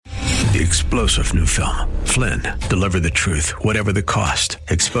The explosive new film, Flynn, deliver the truth, whatever the cost,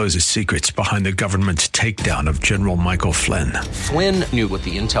 exposes secrets behind the government's takedown of General Michael Flynn. Flynn knew what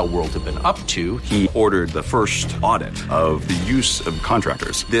the intel world had been up to. He ordered the first audit of the use of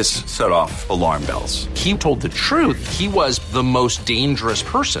contractors. This set off alarm bells. He told the truth. He was the most dangerous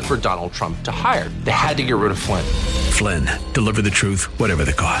person for Donald Trump to hire. They had to get rid of Flynn. Flynn, deliver the truth, whatever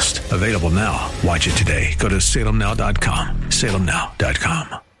the cost. Available now. Watch it today. Go to salemnow.com.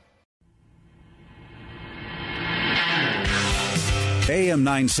 salemnow.com. AM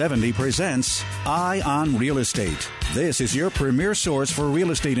 970 presents Eye on Real Estate. This is your premier source for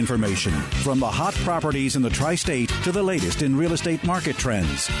real estate information. From the hot properties in the tri-state to the latest in real estate market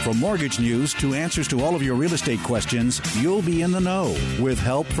trends. From mortgage news to answers to all of your real estate questions, you'll be in the know with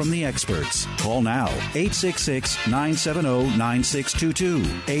help from the experts. Call now, 866-970-9622.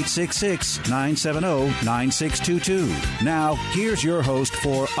 866-970-9622. Now, here's your host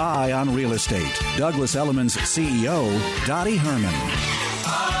for Eye on Real Estate, Douglas Elliman's CEO, Dottie Herman.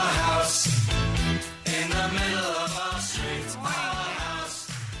 Our house in the middle of our streets. Our house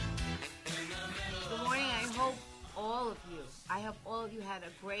in the middle. Good morning. I hope all of you had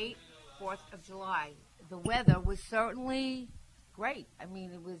a great 4th of July. The weather was certainly great. I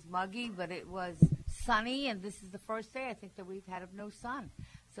mean, it was muggy, but it was sunny, and this is the first day I think that we've had of no sun.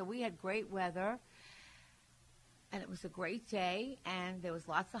 So we had great weather, and it was a great day, and there was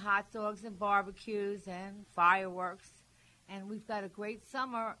lots of hot dogs and barbecues and fireworks. And we've got a great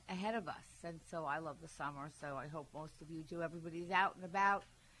summer ahead of us. And so I love the summer, so I hope most of you do. Everybody's out and about.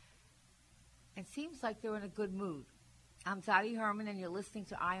 It seems like they're in a good mood. I'm Dottie Herman, and you're listening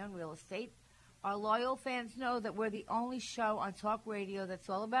to Eye on Real Estate. Our loyal fans know that we're the only show on talk radio that's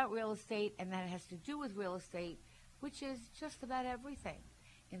all about real estate and that has to do with real estate, which is just about everything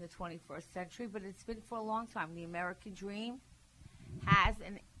in the 21st century. But it's been for a long time. The American dream has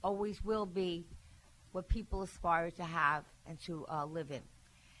and always will be what people aspire to have and to live in.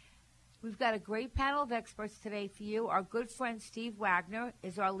 We've got a great panel of experts today for you. Our good friend Steve Wagner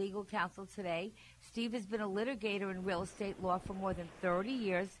is our legal counsel today. Steve has been a litigator in real estate law for more than 30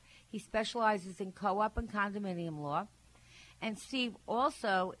 years. He specializes in co-op and condominium law. And Steve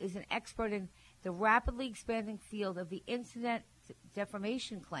also is an expert in the rapidly expanding field of the internet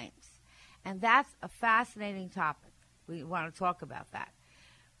defamation claims. And that's a fascinating topic. We want to talk about that.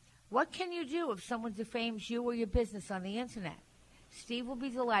 What can you do if someone defames you or your business on the internet? Steve will be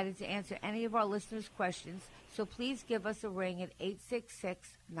delighted to answer any of our listeners' questions, so please give us a ring at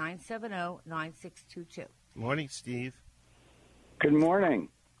 866-970-9622. Morning, Steve. Good morning.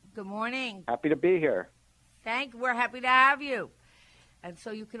 Good morning. Happy to be here. We're happy to have you. And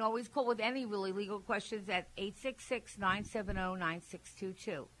so you can always call with any really legal questions at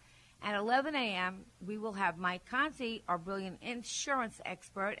 866-970-9622. At 11 a.m., we will have Mike Conti, our brilliant insurance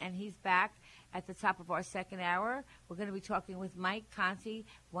expert, and he's back at the top of our second hour. We're going to be talking with Mike Conti,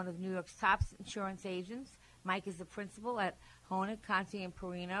 one of New York's top insurance agents. Mike is the principal at Honig, Conti, and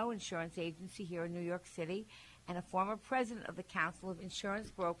Perino Insurance Agency here in New York City and a former president of the Council of Insurance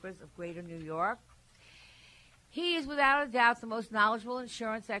Brokers of Greater New York. He is without a doubt the most knowledgeable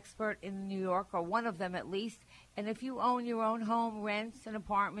insurance expert in New York, or one of them at least. And if you own your own home, rent an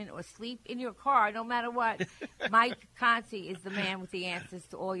apartment, or sleep in your car, no matter what, Mike Conti is the man with the answers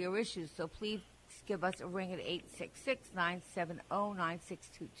to all your issues. So please give us a ring at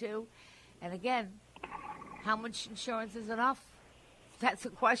 866-970-9622. And again, how much insurance is enough? That's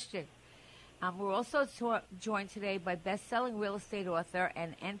a question. We're also joined today by best-selling real estate author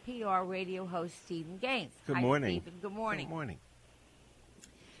and NPR radio host Stephen Gaines. Good morning. Hi, Stephen. Good morning. Good morning.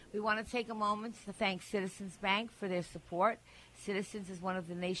 We want to take a moment to thank Citizens Bank for their support. Citizens is one of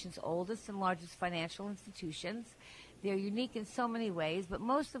the nation's oldest and largest financial institutions. They're unique in so many ways, but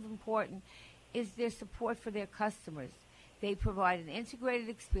most important is their support for their customers. They provide an integrated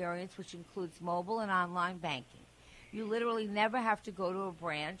experience which includes mobile and online banking. You literally never have to go to a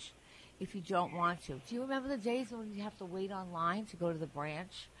branch if you don't want to. Do you remember the days when you have to wait online to go to the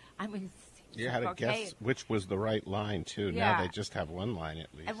branch? I mean, you had to guess which was the right line, too. Yeah. Now they just have one line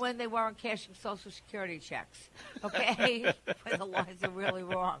at least. And when they weren't cashing Social Security checks, okay? When the lines are really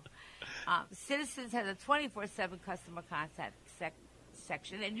wrong. Citizens has a 24/7 customer contact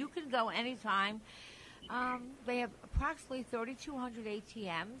section, and you can go anytime. They have approximately 3,200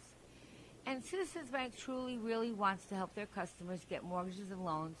 ATMs. And Citizens Bank truly, really wants to help their customers get mortgages and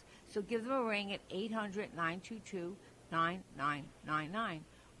loans. So give them a ring at 800-922-9999.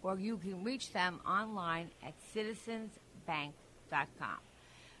 Or you can reach them online at citizensbank.com.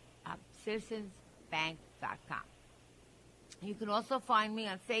 Citizensbank.com. You can also find me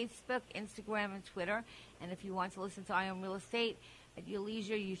on Facebook, Instagram, and Twitter. And if you want to listen to Eye on Real Estate, At your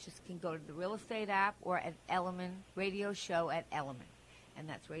leisure, you just can go to the Real Estate app or at Element, Radio Show at Element. And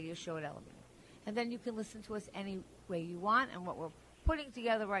that's Radio Show at Element. And then you can listen to us any way you want. And what we're putting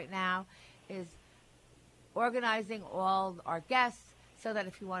together right now is organizing all our guests so that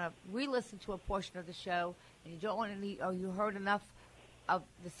if you want to re-listen to a portion of the show and you don't want to or you heard enough of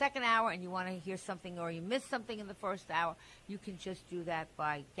the second hour and you want to hear something or you missed something in the first hour, you can just do that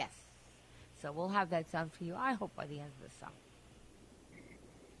by guests. So we'll have that done for you, I hope, by the end of the summer.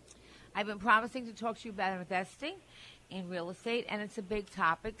 I've been promising to talk to you about investing in real estate, and it's a big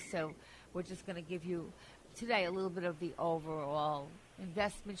topic, so we're just going to give you today a little bit of the overall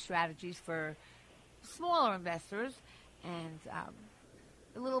investment strategies for smaller investors, and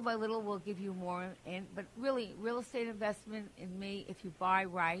little by little we'll give you more in. But really, real estate investment in me, if you buy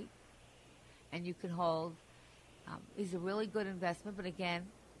right and you can hold, is a really good investment. But again,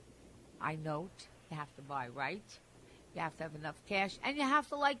 I note you have to buy right. You have to have enough cash, and you have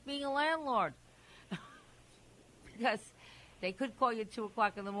to like being a landlord. Because they could call you at 2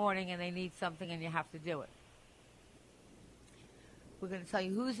 o'clock in the morning and they need something and you have to do it. We're going to tell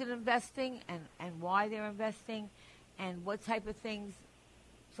you who's investing and why they're investing and what type of things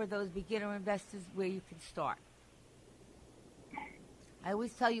for those beginner investors where you can start. I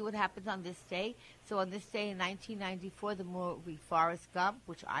always tell you what happens on this day. So on this day in 1994, the movie Forrest Gump,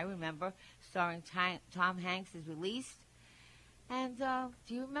 which I remember, starring Tom Hanks, is released. And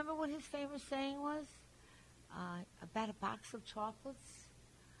do you remember what his famous saying was? About a box of chocolates?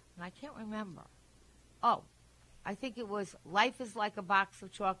 And I can't remember. Oh, I think it was, life is like a box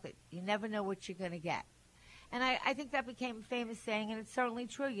of chocolate. You never know what you're going to get. And I think that became a famous saying, and it's certainly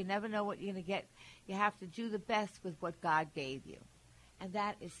true. You never know what you're going to get. You have to do the best with what God gave you. And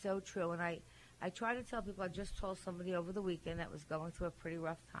that is so true. And I try to tell people, I just told somebody over the weekend that was going through a pretty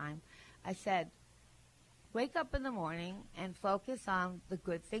rough time. I said, wake up in the morning and focus on the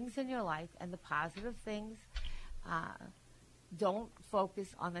good things in your life and the positive things. Don't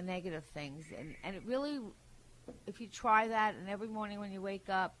focus on the negative things. And it really, if you try that, and every morning when you wake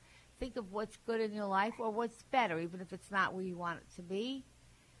up, think of what's good in your life or what's better, even if it's not where you want it to be,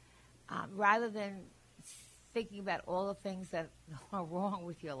 rather than thinking about all the things that are wrong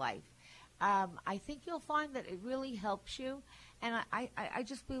with your life. I think you'll find that it really helps you. And I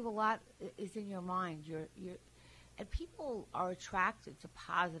just believe a lot is in your mind. And people are attracted to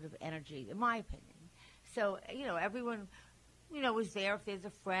positive energy, in my opinion. So, everyone, is there if there's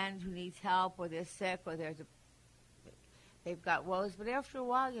a friend who needs help or they're sick or they've got woes. But after a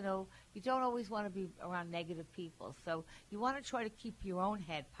while, you don't always want to be around negative people. So you want to try to keep your own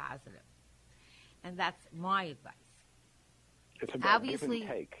head positive. And that's my advice. It's about obviously give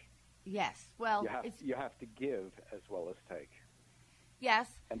and take. Yes. Well, you have to give as well as take. Yes.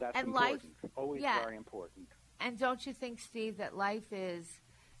 And that's important. Life, always very important. And don't you think, Steve, that life is,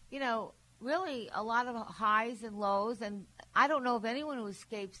 really a lot of highs and lows? And I don't know of anyone who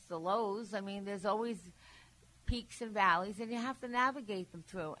escapes the lows. I mean, there's always peaks and valleys, and you have to navigate them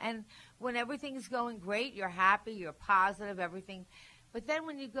through. And when everything's going great, you're happy, you're positive, everything. But then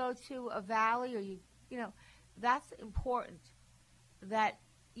when you go to a valley or that's important that,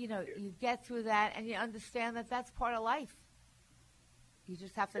 you get through that and you understand that that's part of life. You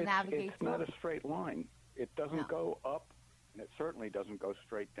just have to navigate through. It's not a straight line. It doesn't go up, and it certainly doesn't go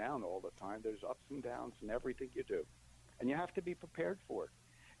straight down all the time. There's ups and downs in everything you do, and you have to be prepared for it.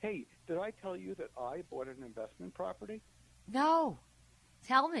 Hey, did I tell you that I bought an investment property? No.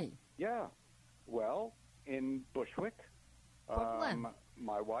 Tell me. Yeah. Well, in Bushwick, Brooklyn.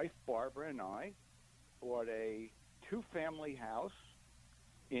 My wife, Barbara, and I bought a two-family house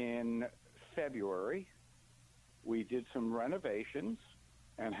in February. We did some renovations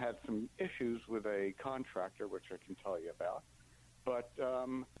and had some issues with a contractor, which I can tell you about. But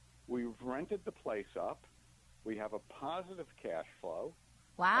we've rented the place up. We have a positive cash flow.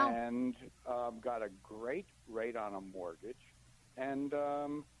 Wow. And got a great rate on a mortgage and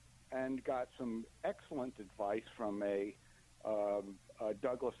got some excellent advice from a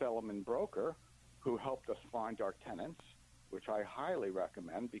Douglas Elliman broker who helped us find our tenants, which I highly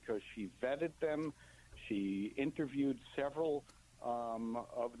recommend because she vetted them. She interviewed several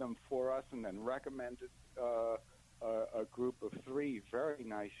of them for us and then recommended a group of 3 very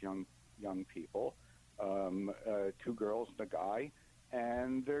nice young people, 2 girls and a guy,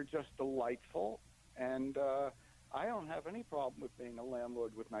 and they're just delightful. And I don't have any problem with being a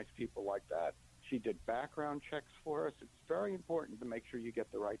landlord with nice people like that. She did background checks for us. It's very important to make sure you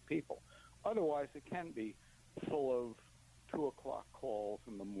get the right people. Otherwise, it can be full of 2 o'clock calls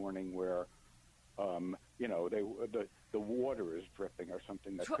in the morning where, the water is dripping or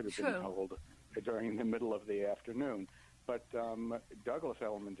something that could have been told during the middle of the afternoon. But Douglas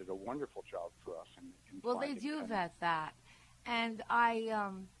Elliman did a wonderful job for us. Well, they do that, and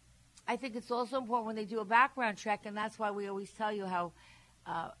I think it's also important when they do a background check, and that's why we always tell you how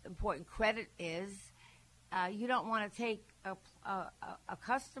important credit is. You don't want to take a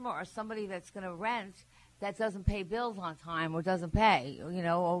customer or somebody that's going to rent that doesn't pay bills on time or doesn't pay,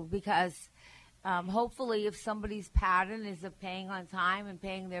 because hopefully if somebody's pattern is of paying on time and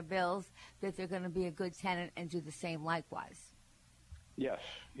paying their bills, that they're going to be a good tenant and do the same likewise. Yes,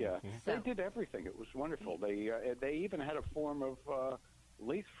 yeah. So, they did everything. It was wonderful. They even had a form of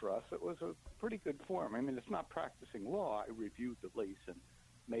lease for us. It was a pretty good form. I mean, it's not practicing law. I reviewed the lease and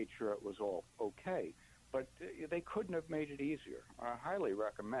made sure it was all okay. But they couldn't have made it easier. I highly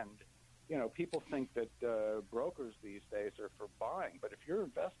recommend. People think that brokers these days are for buying, but if you're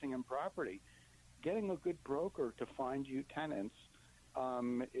investing in property, getting a good broker to find you tenants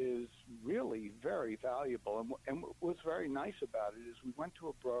is really very valuable. And what was very nice about it is we went to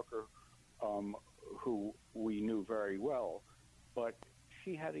a broker who we knew very well, but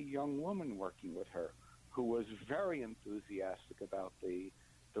she had a young woman working with her who was very enthusiastic about the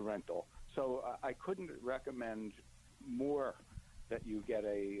rental. So I couldn't recommend more that you get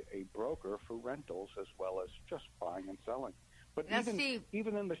a broker for rentals as well as just buying and selling. But now, even, Steve,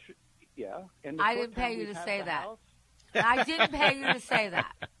 even in the I didn't pay you to say that. I didn't pay you to say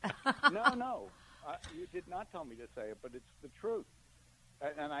that. No, you did not tell me to say it, but it's the truth.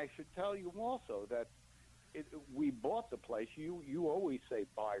 And I should tell you also that we bought the place. You always say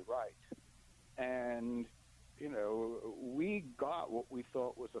buy right, and we got what we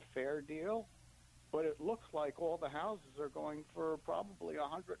thought was a fair deal. But it looks like all the houses are going for probably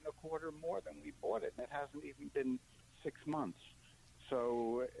 $125 more than we bought it, and it hasn't even been 6 months.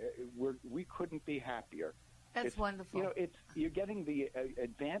 So we couldn't be happier. That's wonderful. You're getting the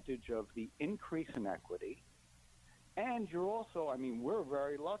advantage of the increase in equity, and you're also. I mean, we're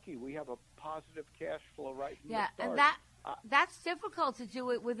very lucky. We have a positive cash flow right from the start. And that's difficult to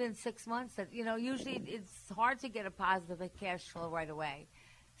do it within 6 months. Usually it's hard to get a positive cash flow right away.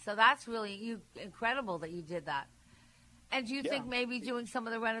 So that's really incredible that you did that. And do you think maybe doing some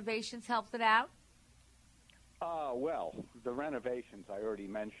of the renovations helped it out? Well, the renovations I already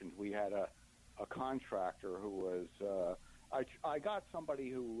mentioned. We had a contractor who was I got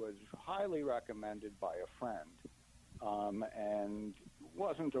somebody who was highly recommended by a friend and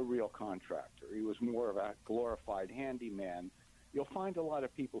wasn't a real contractor. He was more of a glorified handyman. You'll find a lot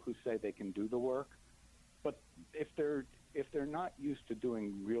of people who say they can do the work, but if they're not used to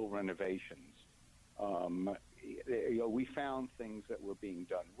doing real renovations, we found things that were being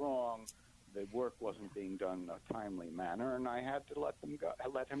done wrong. The work wasn't being done in a timely manner, and I had to let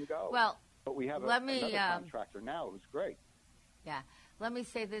him go. Well, but we have another contractor now. It was great. Yeah. Let me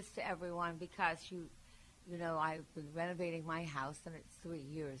say this to everyone, because I've been renovating my house, and it's 3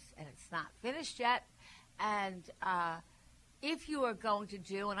 years, and it's not finished yet. And if you are going to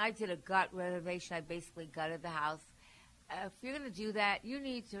do, and I did a gut renovation, I basically gutted the house. If you're going to do that, you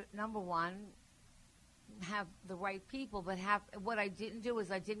need to, number one, have the right people, but what I didn't do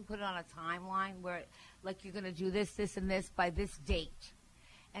is I didn't put it on a timeline where, like, you're going to do this, this, and this by this date.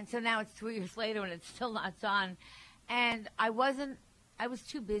 And so now it's 3 years later, and it's still not done. And I was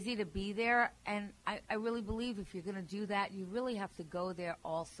too busy to be there, and I really believe if you're going to do that, you really have to go there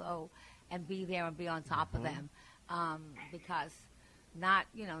also and be there and be on top of them, because not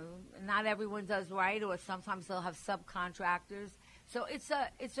everyone does right, or sometimes they'll have subcontractors. So it's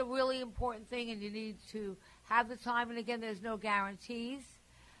a really important thing, and you need to have the time. And again, there's no guarantees,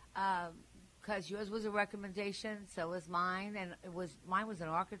 because yours was a recommendation, so was mine, and mine was an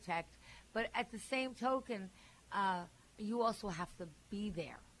architect. But at the same token, you also have to be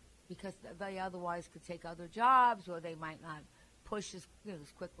there, because they otherwise could take other jobs, or they might not push as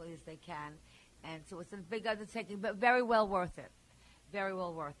quickly as they can. And so it's a big undertaking, but very well worth it. Very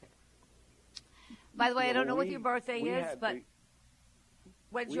well worth it. By the way, I don't know what your birthday is, but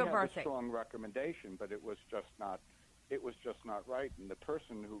when's your birthday? We had a strong recommendation, but it was just not right. And the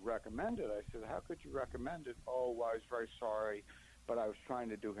person who recommended, I said, "How could you recommend it?" "Oh, I was very sorry, but I was trying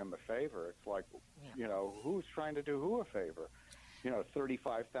to do him a favor." It's like, who's trying to do who a favor?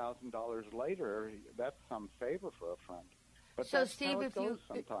 $35,000 later, that's some favor for a friend. But so, that's Steve, how it goes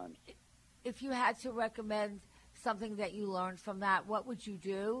sometimes. If you had to recommend something that you learned from that, what would you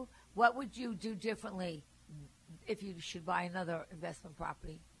do? What would you do differently if you should buy another investment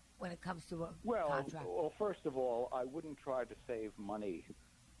property when it comes to a contract? Well, first of all, I wouldn't try to save money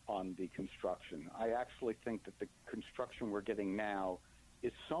on the construction. I actually think that the construction we're getting now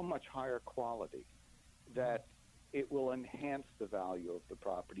is so much higher quality that it will enhance the value of the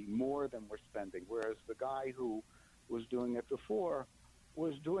property more than we're spending. Whereas the guy who was doing it before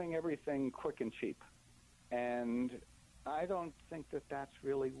was doing everything quick and cheap. And I don't think that that's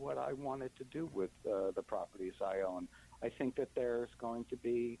really what I wanted to do with the properties I own. I think that there's going to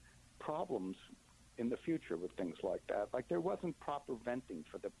be problems in the future with things like that. Like there wasn't proper venting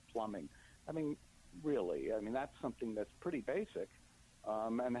for the plumbing. I mean, really, that's something that's pretty basic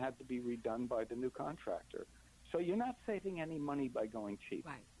and had to be redone by the new contractor. So you're not saving any money by going cheap.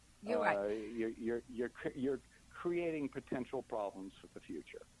 Right. You're right. You're creating potential problems for the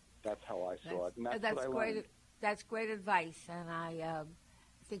future. That's how I saw it. And that's what I learned. That's great advice, and I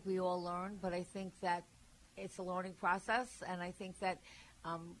think we all learn, but I think that it's a learning process, and I think that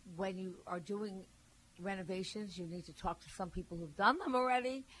when you are doing renovations, you need to talk to some people who've done them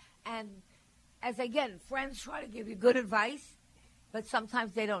already, and again, friends try to give you good advice, but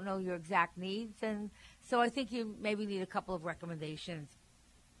sometimes they don't know your exact needs, and so I think you maybe need a couple of recommendations.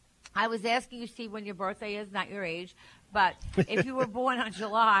 I was asking you, Steve, when your birthday is, not your age, but if you were born on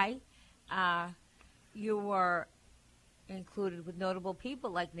July, you were included with notable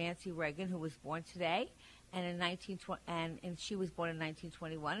people like Nancy Reagan, who was born today, and and she was born in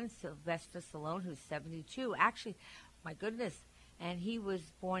 1921, and Sylvester Stallone, who's 72. Actually, my goodness, and he was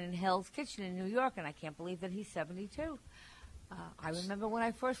born in Hell's Kitchen in New York, and I can't believe that he's 72. I remember when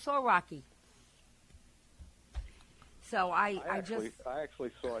I first saw Rocky. So I actually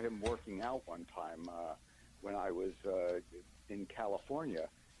saw him working out one time when I was in California.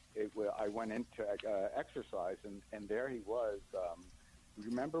 I went in to exercise, and there he was.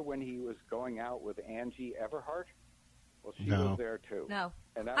 Remember when he was going out with Angie Everhart? Well, she was there too. No,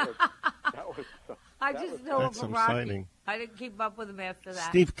 and that was I just know him from Rocky. I didn't keep up with him after that.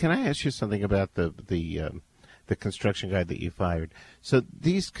 Steve, can I ask you something about the construction guy that you fired? So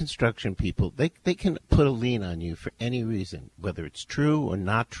these construction people, they can put a lien on you for any reason, whether it's true or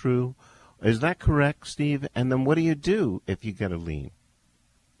not true. Is that correct, Steve? And then what do you do if you get a lien?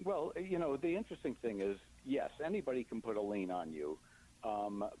 Well, the interesting thing is, yes, anybody can put a lien on you,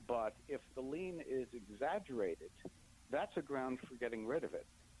 but if the lien is exaggerated, that's a ground for getting rid of it.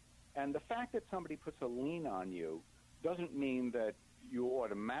 And the fact that somebody puts a lien on you doesn't mean that you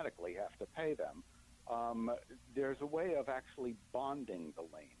automatically have to pay them. There's a way of actually bonding the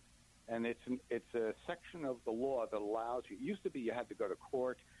lien, and it's a section of the law that allows you. It used to be you had to go to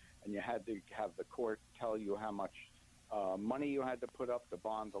court, and you had to have the court tell you how much money you had to put up to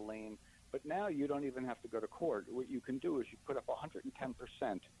bond the lien. But now you don't even have to go to court. What you can do is you put up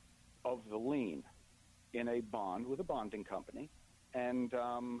 110% of the lien in a bond with a bonding company, and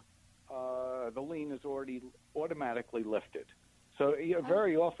the lien is already automatically lifted. So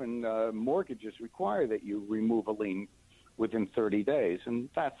very often mortgages require that you remove a lien within 30 days, and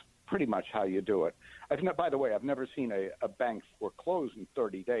that's pretty much how you do it. By the way, I've never seen a bank foreclose in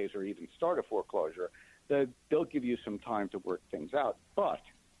 30 days or even start a foreclosure. They'll give you some time to work things out, but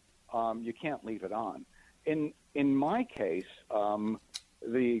you can't leave it on. In my case,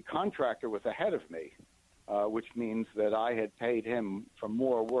 the contractor was ahead of me, which means that I had paid him for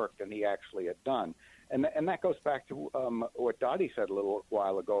more work than he actually had done. And that goes back to what Dottie said a little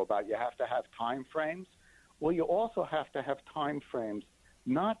while ago about you have to have time frames. Well, you also have to have time frames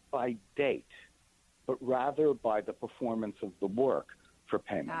not by date, but rather by the performance of the work for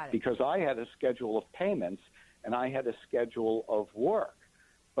payment. Because I had a schedule of payments and I had a schedule of work,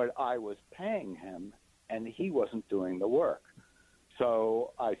 but I was paying him and he wasn't doing the work.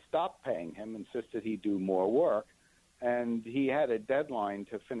 So I stopped paying him, insisted he do more work, and he had a deadline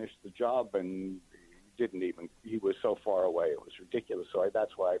to finish the job and he was so far away, it was ridiculous. So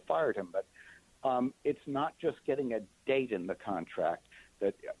that's why I fired him. But it's not just getting a date in the contract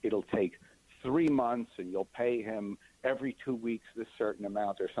that it'll take 3 months and you'll pay him every 2 weeks this certain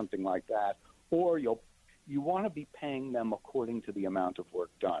amount or something like that. Or you want to be paying them according to the amount of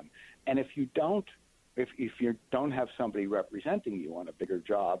work done. And if you don't have somebody representing you on a bigger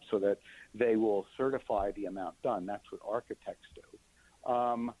job so that they will certify the amount done, that's what architects do.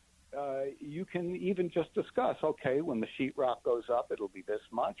 You can even just discuss, okay, when the sheetrock goes up, it'll be this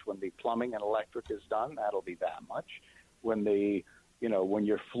much. When the plumbing and electric is done, that'll be that much. When when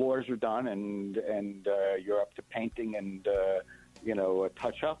your floors are done and you're up to painting and a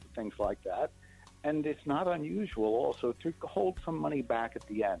touch up, things like that. And it's not unusual also to hold some money back at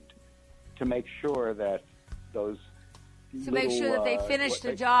the end to make sure that those make sure that they finish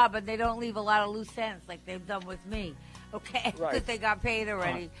the job and they don't leave a lot of loose ends like they've done with me. Okay, right. That they got paid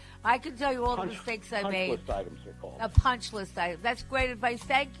already. I can tell you all the mistakes I made. Punch list items are called. A punch list item. That's great advice.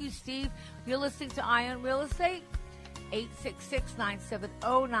 Thank you, Steve. You're listening to Ion Real Estate,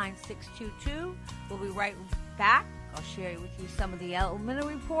 866-970-9622. We'll be right back. I'll share with you some of the elemental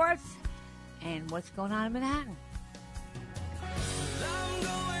reports and what's going on in Manhattan.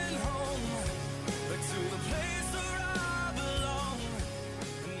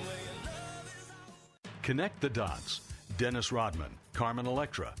 Connect the dots. Dennis Rodman, Carmen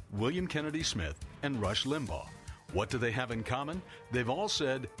Electra, William Kennedy Smith, and Rush Limbaugh. What do they have in common? They've all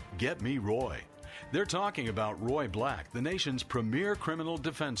said, "Get me Roy." They're talking about Roy Black, the nation's premier criminal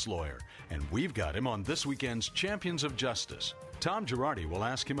defense lawyer, and we've got him on this weekend's Champions of Justice. Tom Girardi will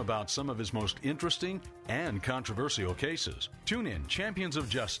ask him about some of his most interesting and controversial cases. Tune in Champions of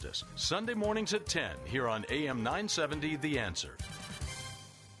Justice, Sunday mornings at 10 here on AM 970 The Answer.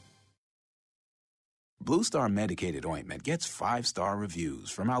 Blue Star Medicated Ointment gets 5-star reviews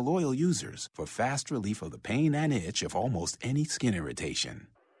from our loyal users for fast relief of the pain and itch of almost any skin irritation.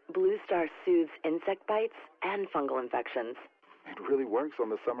 Blue Star soothes insect bites and fungal infections. It really works on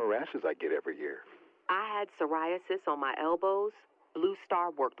the summer rashes I get every year. I had psoriasis on my elbows. Blue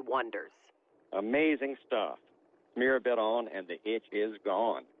Star worked wonders. Amazing stuff. Smear a bit on and the itch is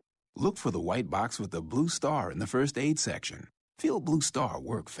gone. Look for the white box with the Blue Star in the first aid section. Feel Blue Star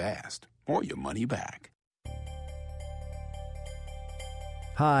work fast, or your money back.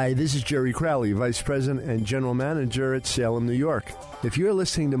 Hi, this is Jerry Crowley, Vice President and General Manager at Salem, New York. If you're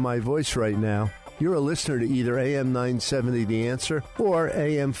listening to my voice right now, you're a listener to either AM 970 The Answer or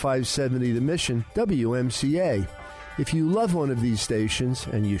AM 570 The Mission, WMCA. If you love one of these stations,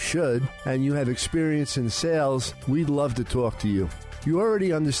 and you should, and you have experience in sales, we'd love to talk to you. You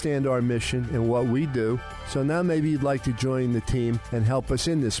already understand our mission and what we do, so now maybe you'd like to join the team and help us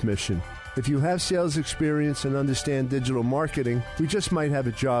in this mission. If you have sales experience and understand digital marketing, we just might have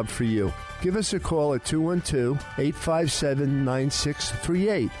a job for you. Give us a call at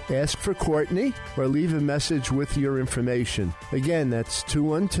 212-857-9638. Ask for Courtney or leave a message with your information. Again, that's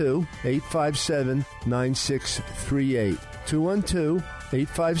 212-857-9638.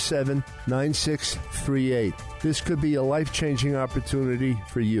 212-857-9638. This could be a life-changing opportunity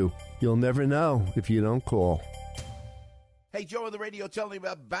for you. You'll never know if you don't call. Hey, Joe on the radio telling me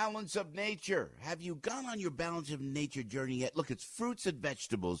about Balance of Nature. Have you gone on your Balance of Nature journey yet? Look, it's fruits and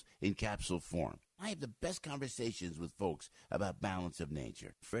vegetables in capsule form. I have the best conversations with folks about Balance of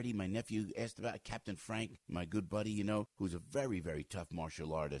Nature. Freddie, my nephew, asked about Captain Frank, my good buddy, who's a very, very tough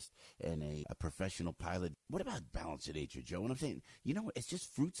martial artist and a professional pilot. What about Balance of Nature, Joe? And I'm saying, it's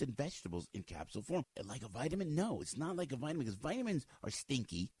just fruits and vegetables in capsule form. Like a vitamin? No, it's not like a vitamin because vitamins are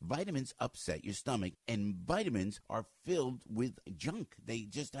stinky. Vitamins upset your stomach, and vitamins are filled with junk. They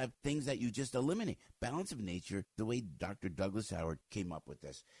just have things that you just eliminate. Balance of Nature, the way Dr. Douglas Howard came up with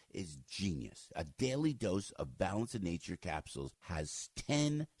this, is genius. A daily dose of Balance of Nature capsules has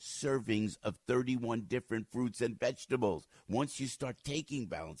 10 servings of 31 different fruits and vegetables. Once you start taking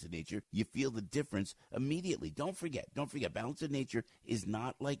Balance of Nature, you feel the difference immediately. Don't forget, Balance of Nature is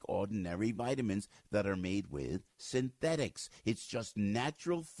not like ordinary vitamins that are made with synthetics. It's just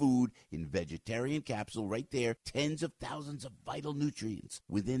natural food in vegetarian capsule right there. Tens of thousands of vital nutrients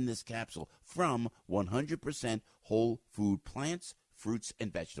within this capsule from 100% whole food plants, fruits,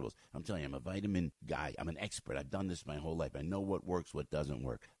 and vegetables. I'm telling you, I'm a vitamin guy. I'm an expert. I've done this my whole life. I know what works, what doesn't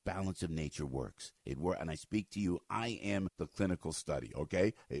work. Balance of Nature works. It works, and I speak to you. I am the clinical study,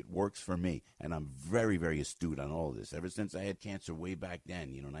 okay? It works for me, and I'm very, very astute on all of this. Ever since I had cancer way back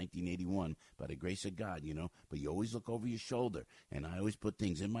then, 1981, by the grace of God, but you always look over your shoulder, and I always put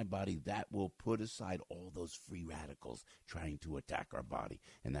things in my body that will put aside all those free radicals trying to attack our body,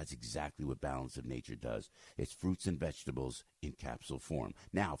 and that's exactly what Balance of Nature does. It's fruits and vegetables in capsule form.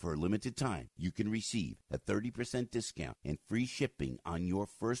 Now, for a limited time, you can receive a 30% discount and free shipping on your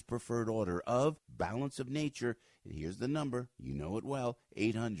first preferred order of Balance of Nature. And here's the number. You know it well.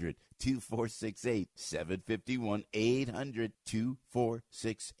 800-2468-751.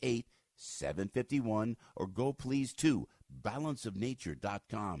 800-2468-751. Or go please to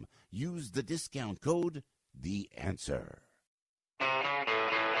balanceofnature.com. Use the discount code The Answer.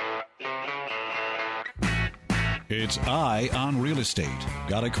 It's Eye on Real Estate.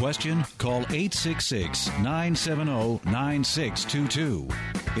 Got a question? Call 866-970-9622.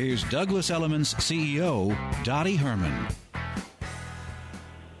 Here's Douglas Elliman's CEO, Dottie Herman.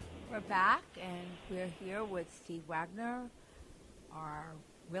 We're back, and we're here with Steve Wagner, our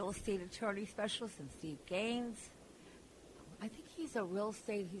real estate attorney specialist, and Steve Gaines. I think he's a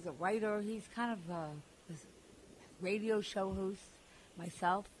writer. He's kind of a radio show host,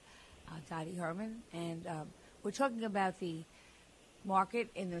 myself, Dottie Herman, and we're talking about the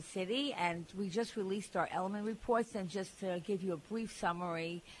market in the city, and we just released our element reports. And just to give you a brief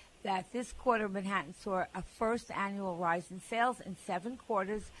summary, that this quarter Manhattan saw a first annual rise in sales in 7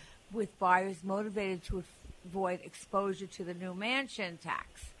 quarters, with buyers motivated to avoid exposure to the new mansion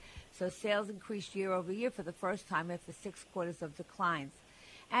tax. So sales increased year over year for the first time after 6 quarters of declines.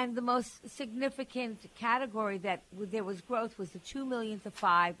 And the most significant category that there was growth was the $2 million to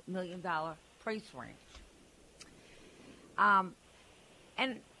 $5 million price range.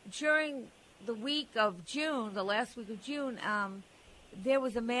 And during the week of June, the last week of June, there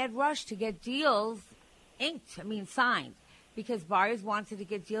was a mad rush to get deals signed, because buyers wanted to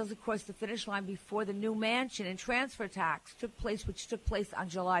get deals across the finish line before the new mansion and transfer tax took place, which took place on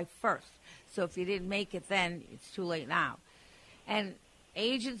July 1st. So if you didn't make it then, it's too late now. And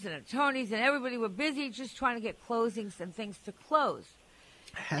agents and attorneys and everybody were busy just trying to get closings and things to close.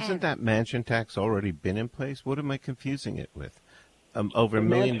 Hasn't that mansion tax already been in place? What am I confusing it with? Over $1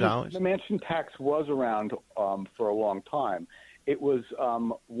 million? The mansion tax was around for a long time. It was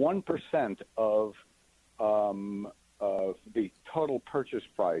 1% of the total purchase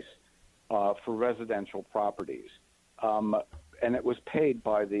price for residential properties, and it was paid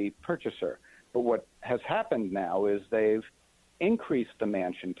by the purchaser. But what has happened now is they've increased the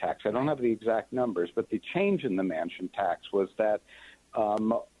mansion tax. I don't have the exact numbers, but the change in the mansion tax was that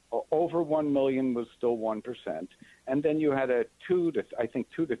over $1 million was still 1%, and then you had a 2 to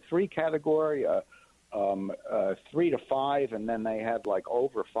 3 category, 3 to 5, and then they had like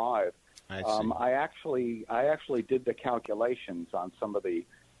over 5. I actually did the calculations on some of the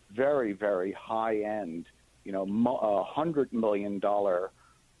very, very high end, $100 million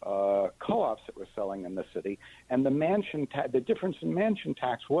co-ops that were selling in the city, and the difference in mansion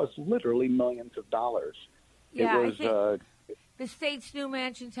tax was literally millions of dollars. Yeah, it was. The state's new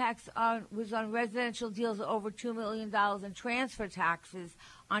mansion tax was on residential deals over $2 million and transfer taxes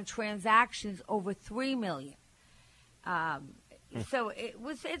on transactions over $3 million. So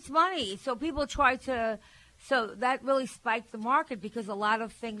it's money. So people try to. So that really spiked the market because a lot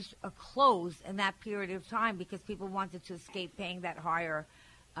of things are closed in that period of time because people wanted to escape paying that higher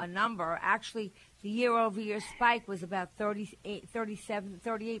number. Actually, the year-over-year spike was about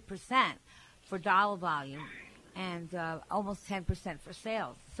 38% for dollar volume and almost 10% for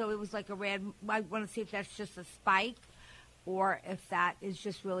sales. So it was like I want to see if that's just a spike or if that is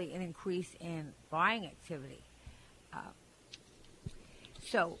just really an increase in buying activity.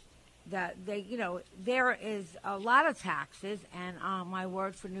 So there is a lot of taxes, and my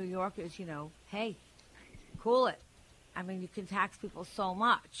word for New York is, hey, cool it. I mean, you can tax people so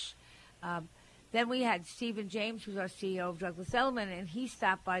much. Then we had Stephen James, who's our CEO of Douglas Elliman, and he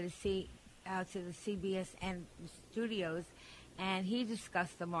stopped by to the CBSN studios, and he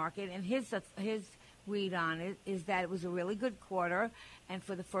discussed the market. And his read on it is that it was a really good quarter, and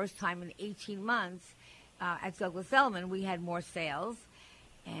for the first time in 18 months at Douglas Elliman, we had more sales.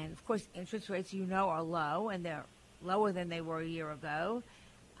 And, of course, interest rates, are low, and they're lower than they were a year ago.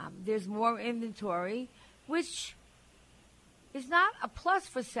 There's more inventory, which is not a plus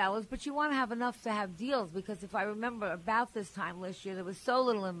for sellers, but you want to have enough to have deals, because if I remember about this time last year, there was so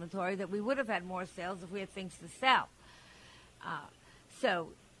little inventory that we would have had more sales if we had things to sell.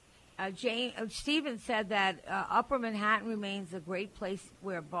 Stephen said that Upper Manhattan remains a great place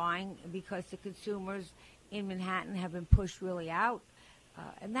where buying, because the consumers in Manhattan have been pushed really out.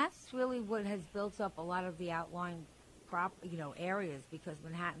 And that's really what has built up a lot of the outlying areas, because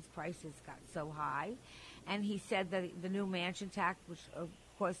Manhattan's prices got so high. And he said that the new mansion tax, which of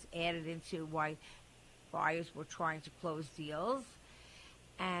course added into why buyers were trying to close deals.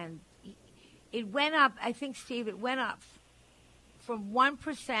 And it went up, I think, Steve, it went up from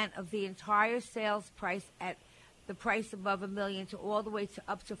 1% of the entire sales price at the price above $1 million to all the way to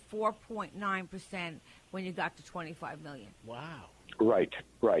up to 4.9% when you got to $25 million. Wow. Right.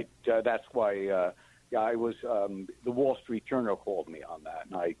 That's why I was. The Wall Street Journal called me on that,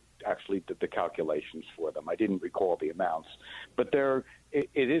 and I actually did the calculations for them. I didn't recall the amounts, but it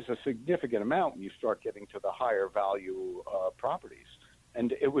is a significant amount when you start getting to the higher value properties,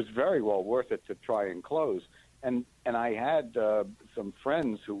 and it was very well worth it to try and close. And I had some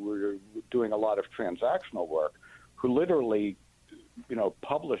friends who were doing a lot of transactional work, who literally,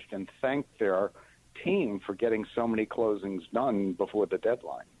 published and thanked their team for getting so many closings done before the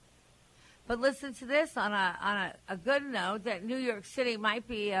deadline. But listen to this on a good note, that New York City might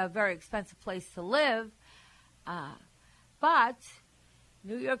be a very expensive place to live, but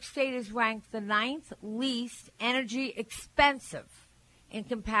New York State is ranked the 9th least energy expensive in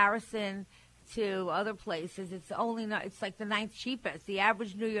comparison to other places. It's like the 9th cheapest. The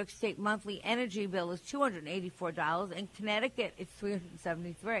average New York State monthly energy bill is $284. In Connecticut, it's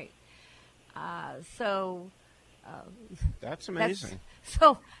 $373. That's amazing.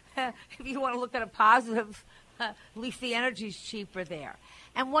 If you want to look at a positive, at least the energy's cheaper there.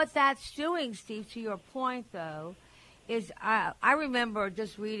 And what that's doing, Steve, to your point, though, is I remember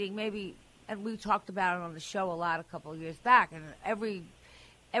just reading and we talked about it on the show a lot a couple of years back, and every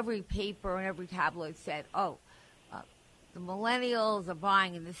paper and every tabloid said, the millennials are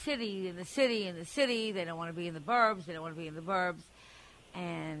buying in the city, in the city, in the city. They don't want to be in the burbs. They don't want to be in the burbs.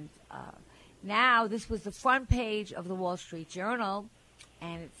 And now this was the front page of the Wall Street Journal,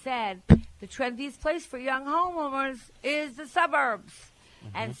 and it said, the trendiest place for young homeowners is the suburbs.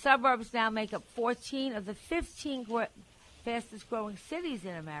 Mm-hmm. And suburbs now make up 14 of the 15 fastest growing cities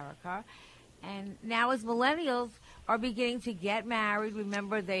in America. And now as millennials are beginning to get married,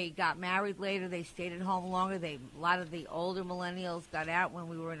 remember they got married later, they stayed at home longer. A lot of the older millennials got out when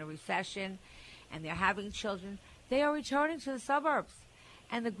we were in a recession, and they're having children. They are returning to the suburbs.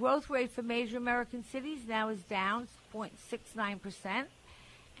 And the growth rate for major American cities now is down 0.69%,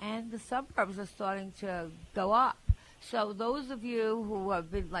 and the suburbs are starting to go up. So those of you who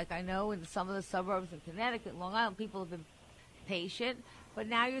have been, like I know, in some of the suburbs in Connecticut, Long Island, people have been patient. But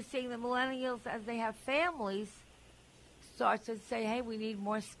now you're seeing the millennials, as they have families, start to say, hey, we need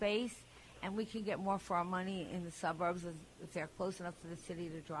more space, and we can get more for our money in the suburbs if they're close enough to the city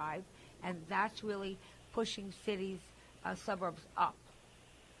to drive. And that's really pushing cities, suburbs up.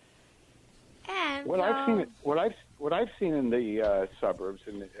 And what I've seen in the suburbs,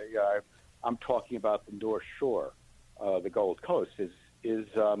 and I'm talking about the North Shore, the Gold Coast, is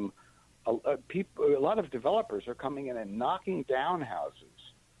a lot of developers are coming in and knocking down houses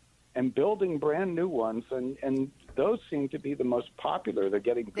and building brand new ones, and those seem to be the most popular. They're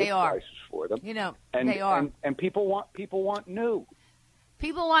getting good prices for them. You know, and, they are. And people want new.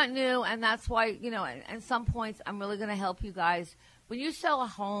 People want new, and that's why, you know, at some points I'm really going to help you guys. When you sell a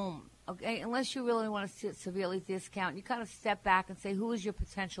home, okay, unless you really want to severely discount, you kind of step back and say, who is your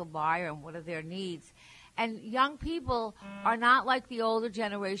potential buyer and what are their needs? And young people are not like the older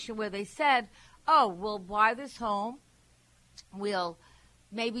generation where they said, oh, we'll buy this home, we'll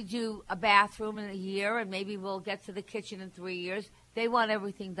maybe do a bathroom in a year, and maybe we'll get to the kitchen in 3 years. They want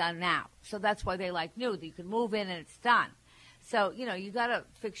everything done now. So that's why they like new. You can move in and it's done. So, you know, you got to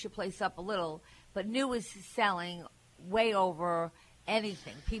fix your place up a little. But new is selling way over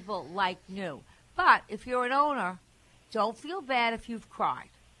anything. People like new. But if you're an owner, don't feel bad if you've cried,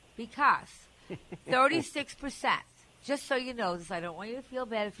 because 36%, just so you know this, I don't want you to feel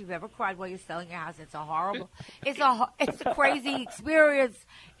bad if you've ever cried while you're selling your house. It's a horrible, it's a crazy experience.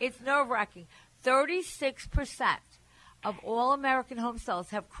 It's nerve-wracking. 36% of all American home sellers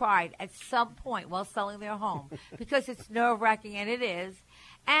have cried at some point while selling their home because it's nerve-wracking, and it is.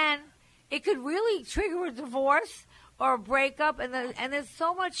 And it could really trigger a divorce or a breakup, and there's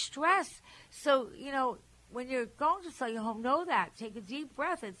so much stress. So, you know, when you're going to sell your home, know that. Take a deep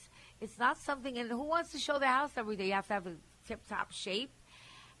breath. It's not something, and who wants to show their house every day? You have to have a tip-top shape.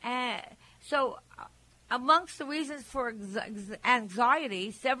 So amongst the reasons for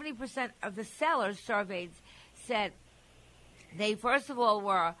anxiety, 70% of the sellers surveyed said they, first of all,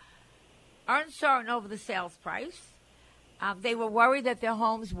 were uncertain over the sales price. They were worried that their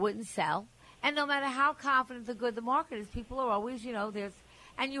homes wouldn't sell. And no matter how confident or good the market is, people are always, you know,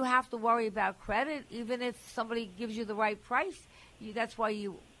 and you have to worry about credit, even if somebody gives you the right price. That's why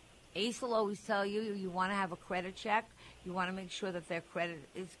ACE will always tell you want to have a credit check. You want to make sure that their credit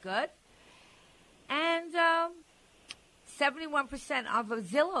is good. And 71% of a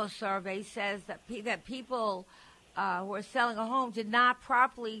Zillow survey says that people who are selling a home did not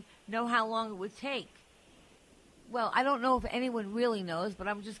properly know how long it would take. Well, I don't know if anyone really knows, but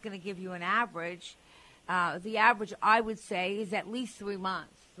I'm just going to give you an average. The average, I would say, is at least 3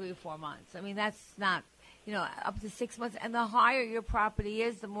 months, 3 or 4 months. I mean, that's not, you know, up to 6 months. And the higher your property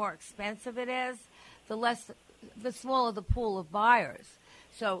is, the more expensive it is, the smaller the pool of buyers.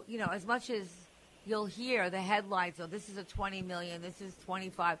 So, you know, as much as you'll hear the headlines, oh, this is a $20 million, this is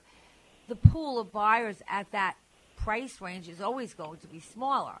 $25, the pool of buyers at that price range is always going to be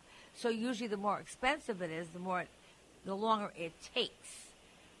smaller. So usually the more expensive it is, the longer it takes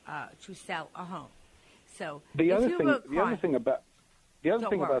to sell a home. So the other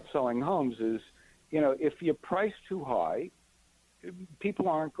thing about selling homes is, you know, if you price too high, people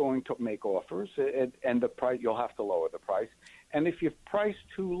aren't going to make offers, and the price, you'll have to lower the price. And if you price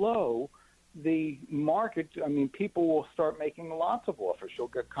too low, the market, I mean, people will start making lots of offers. You'll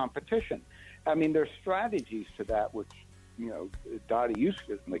get competition. I mean, there's strategies to that, which, you know, Dottie used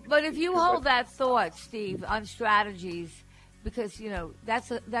to make. But if you hold that thought, Steve, on strategies, because, you know,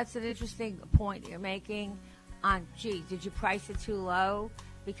 that's an interesting point you're making on, gee, did you price it too low?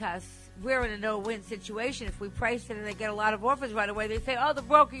 Because we're in a no-win situation. If we price it and they get a lot of offers right away, they say, oh, the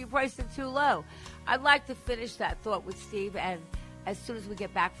broker, you priced it too low. I'd like to finish that thought with Steve, and as soon as we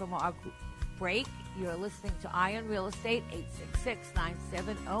get back from our break, you're listening to Ion Real Estate,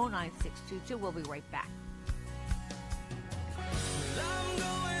 866-970-9622. We'll be right back. I'm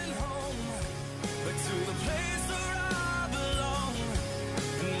going home, but to the place where I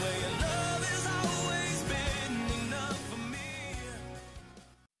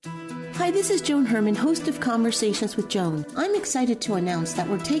Hi, this is Joan Herman, host of Conversations with Joan. I'm excited to announce that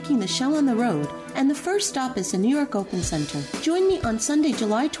we're taking the show on the road, and the first stop is the New York Open Center. Join me on Sunday,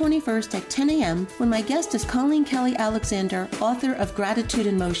 July 21st at 10 a.m. when my guest is Colleen Kelly Alexander, author of Gratitude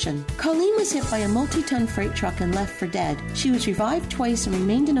in Motion. Colleen was hit by a multi-ton freight truck and left for dead. She was revived twice and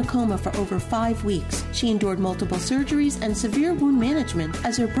remained in a coma for over 5 weeks. She endured multiple surgeries and severe wound management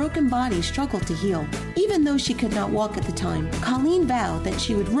as her broken body struggled to heal. Even though she could not walk at the time, Colleen vowed that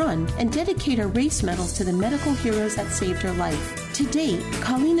she would run and dedicate her race medals to the medical heroes that saved her life. To date,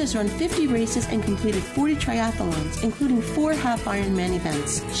 Colleen has run 50 races and completed 40 triathlons, including 4 half-Ironman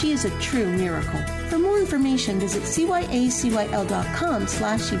events. She is a true miracle. For more information, visit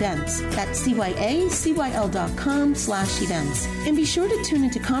cyacyl.com/events. That's cyacyl.com/events. And be sure to tune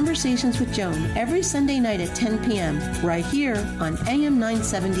into Conversations with Joan every Sunday night at 10 p.m. right here on AM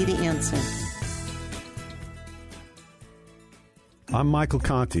 970 The Answer. I'm Michael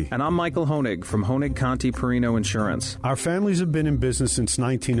Conti. And I'm Michael Honig from Honig Conti Perino Insurance. Our families have been in business since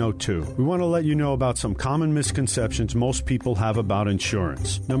 1902. We want to let you know about some common misconceptions most people have about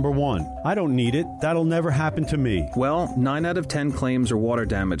insurance. Number 1, I don't need it. That'll never happen to me. Well, 9 out of 10 claims are water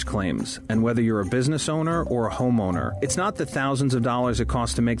damage claims. And whether you're a business owner or a homeowner, it's not the thousands of dollars it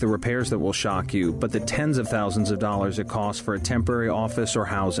costs to make the repairs that will shock you, but the tens of thousands of dollars it costs for a temporary office or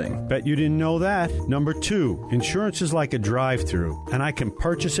housing. Bet you didn't know that. Number 2, insurance is like a drive-through, and I can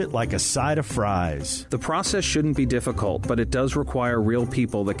purchase it like a side of fries. The process shouldn't be difficult, but it does require real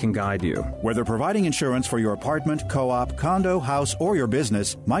people that can guide you. Whether providing insurance for your apartment, co-op, condo, house, or your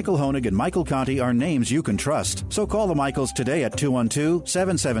business, Michael Honig and Michael Conti are names you can trust. So call the Michaels today at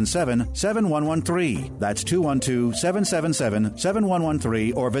 212-777-7113. That's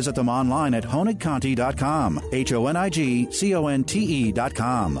 212-777-7113, or visit them online at honigconti.com.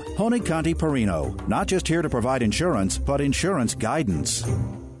 HONIGCONTE.com. Honig Conti Perino. Not just here to provide insurance, but insurance guidance.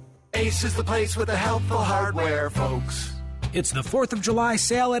 Ace is the place with the helpful hardware, folks. It's the 4th of July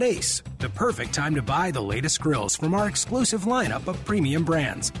sale at Ace, the perfect time to buy the latest grills from our exclusive lineup of premium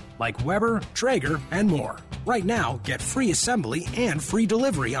brands like Weber, Traeger, and more. Right now, get free assembly and free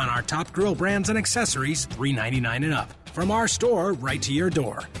delivery on our top grill brands and accessories, $3.99 and up. From our store right to your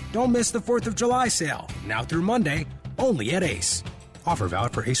door. Don't miss the 4th of July sale, now through Monday, only at Ace. Offer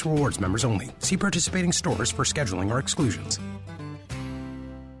valid for Ace Rewards members only. See participating stores for scheduling or exclusions.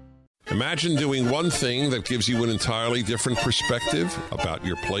 Imagine doing one thing that gives you an entirely different perspective about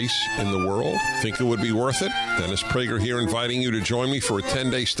your place in the world. Think it would be worth it? Dennis Prager here, inviting you to join me for a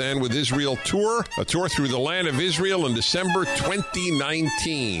 10-day Stand with Israel tour, a tour through the land of Israel in December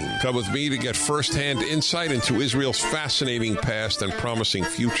 2019. Come with me to get firsthand insight into Israel's fascinating past and promising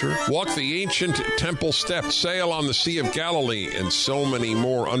future. Walk the ancient temple steps, sail on the Sea of Galilee, and so many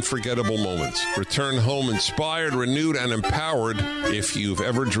more unforgettable moments. Return home inspired, renewed, and empowered. If you've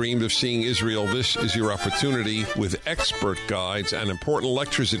ever dreamed of seeing Israel, this is your opportunity. With expert guides and important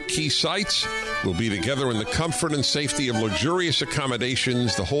lectures at key sites, we'll be together in the comfort and safety of luxurious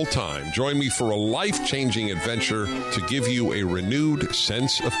accommodations the whole time. Join me for a life-changing adventure to give you a renewed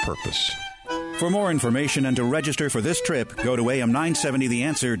sense of purpose. For more information and to register for this trip, go to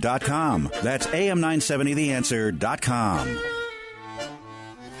am970theanswer.com. That's am970theanswer.com.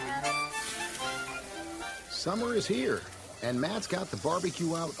 Summer is here, and Matt's got the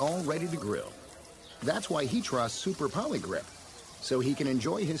barbecue out all ready to grill. That's why he trusts Super Polygrip, so he can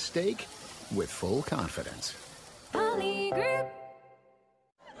enjoy his steak with full confidence. Polygrip.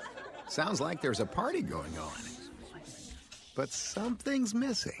 Sounds like there's a party going on. But something's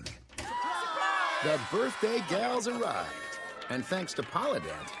missing. The birthday gal's arrived. And thanks to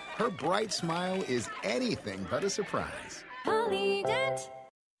Polydent, her bright smile is anything but a surprise. Polydent.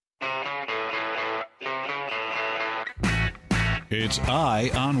 It's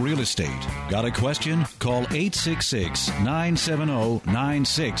Eye on Real Estate. Got a question? Call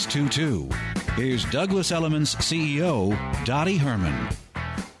 866-970-9622. Here's Douglas Elliman's CEO, Dottie Herman.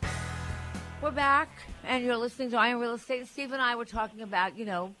 We're back, and you're listening to Eye on Real Estate. Steve and I were talking about,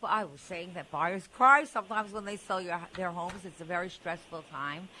 I was saying that buyers cry sometimes when they sell their homes. It's a very stressful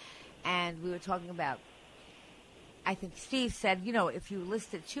time. And we were talking about, I think Steve said, if you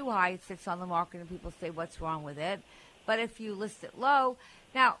list it too high, it sits on the market and people say, what's wrong with it? But if you list it low,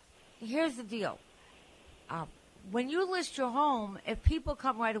 now, here's the deal. When you list your home, if people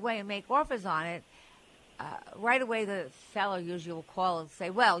come right away and make offers on it, right away the seller usually will call and say,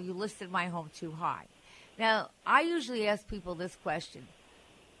 well, you listed my home too high. Now, I usually ask people this question.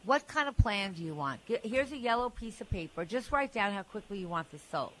 What kind of plan do you want? Here's a yellow piece of paper. Just write down how quickly you want this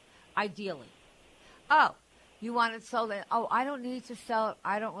sold, ideally. Oh, You want it sold. Oh, I don't need to sell it.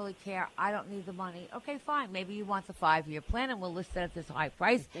 I don't really care. I don't need the money. Okay, fine. Maybe you want the 5-year plan, and we'll list it at this high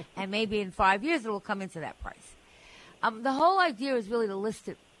price, and maybe in 5 years it will come into that price. The whole idea is really to list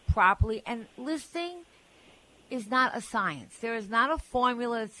it properly, and listing is not a science. There is not a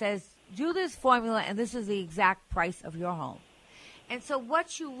formula that says, do this formula, and this is the exact price of your home. And so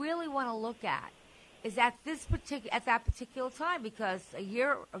what you really want to look at is at that particular time, because a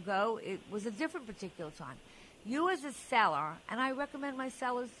year ago it was a different particular time. You as a seller, and I recommend my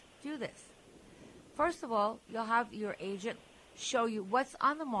sellers do this. First of all, you'll have your agent show you what's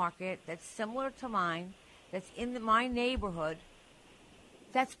on the market that's similar to mine, that's in my neighborhood,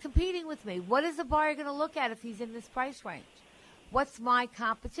 that's competing with me. What is the buyer going to look at if he's in this price range? What's my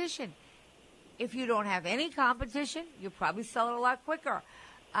competition? If you don't have any competition, you'll probably sell it a lot quicker.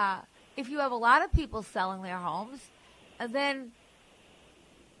 If you have a lot of people selling their homes, then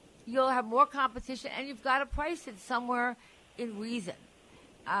you'll have more competition, and you've got to price it somewhere in reason.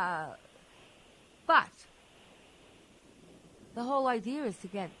 But the whole idea is to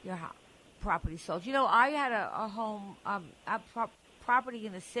get your property sold. You know, I had a home, property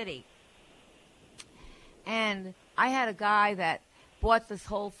in the city, and I had a guy that bought this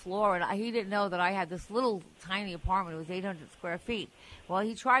whole floor, and he didn't know that I had this little tiny apartment. It was 800 square feet. Well,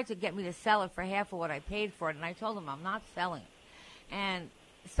 he tried to get me to sell it for half of what I paid for it, and I told him I'm not selling it. And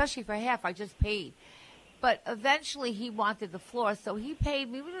especially for half, I just paid. But eventually he wanted the floor, so he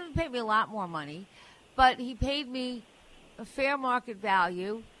paid me. He didn't pay me a lot more money, but he paid me a fair market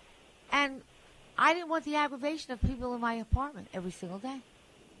value, and I didn't want the aggravation of people in my apartment every single day.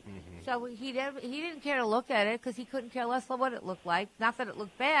 Mm-hmm. So he didn't care to look at it because he couldn't care less what it looked like. Not that it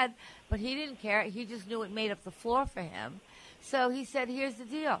looked bad, but he didn't care. He just knew it made up the floor for him. So he said, here's the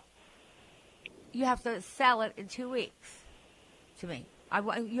deal. You have to sell it in 2 weeks to me.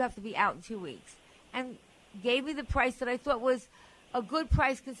 You have to be out in 2 weeks. And gave me the price that I thought was a good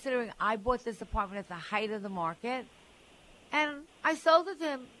price considering I bought this apartment at the height of the market. And I sold it to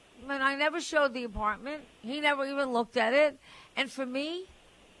him. And I never showed the apartment. He never even looked at it. And for me,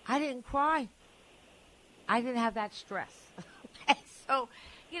 I didn't cry. I didn't have that stress. Okay? So,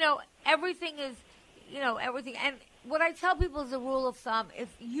 everything is, everything. And what I tell people is a rule of thumb. If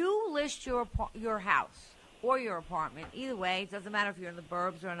you list your house or your apartment, either way, it doesn't matter if you're in the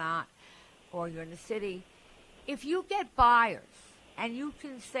burbs or not, or you're in the city, if you get buyers and you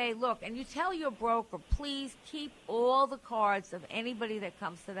can say, look, and you tell your broker, please keep all the cards of anybody that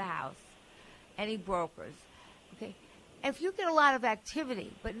comes to the house, any brokers, okay? If you get a lot of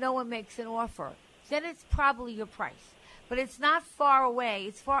activity, but no one makes an offer, then it's probably your price. But it's not far away.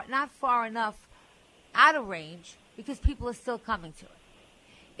 It's not far enough out of range because people are still coming to it.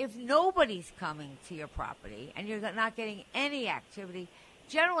 If nobody's coming to your property and you're not getting any activity,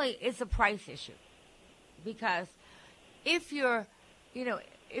 generally it's a price issue. Because if you're,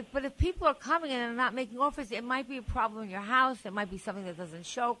 if people are coming in and not making offers, it might be a problem in your house. It might be something that doesn't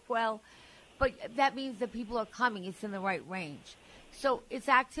show well. But that means that people are coming. It's in the right range. So it's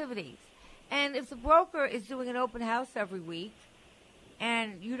activities. And if the broker is doing an open house every week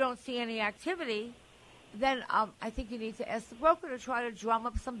and you don't see any activity, then I think you need to ask the broker to try to drum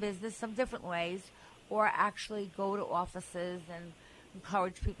up some business some different ways, or actually go to offices and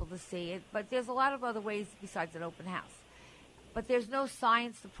encourage people to see it. But there's a lot of other ways besides an open house. But there's no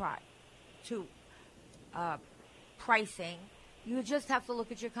science to pricing. You just have to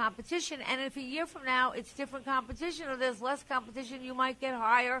look at your competition. And if a year from now it's different competition or there's less competition, you might get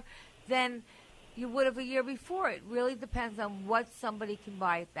higher than you would have a year before. It really depends on what somebody can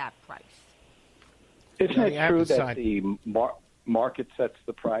buy at that price. Isn't it true that the market sets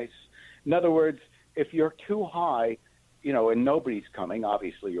the price? In other words, if you're too high, and nobody's coming,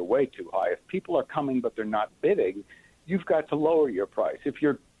 obviously you're way too high. If people are coming but they're not bidding, you've got to lower your price. If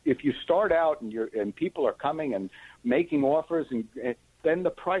you start out and people are coming and making offers, and then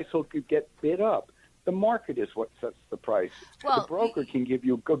the price will get bid up. The market is what sets the price. Well, a good broker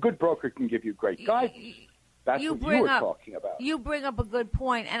can give you great guidance. That's what you were talking about. You bring up a good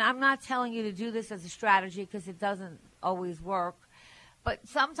point, and I'm not telling you to do this as a strategy because it doesn't always work. But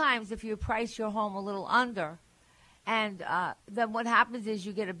sometimes if you price your home a little under, and then what happens is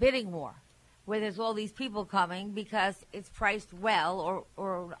you get a bidding war where there's all these people coming because it's priced well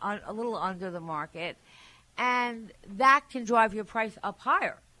or a little under the market, and that can drive your price up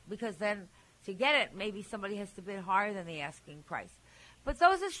higher because then to get it, maybe somebody has to bid higher than the asking price. But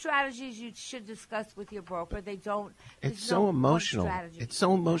those are strategies you should discuss with your broker. They don't. It's so emotional. It's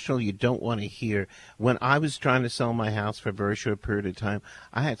so emotional. You don't want to hear. When I was trying to sell my house for a very short period of time,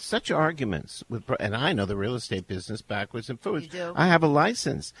 I had such arguments with, and I know the real estate business backwards and forwards. You do? I have a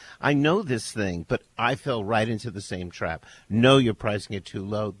license. I know this thing, but I fell right into the same trap. No, you're pricing it too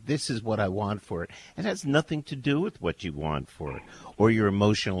low. This is what I want for it. It has nothing to do with what you want for it or your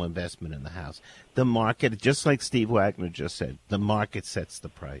emotional investment in the house. The market, just like Steve Wagner just said, the market sets the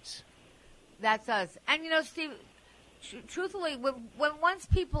price. That's us. And, Steve, truthfully, when once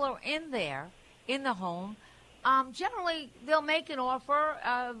people are in there, in the home, generally they'll make an offer.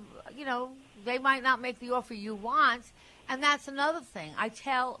 They might not make the offer you want. And that's another thing. I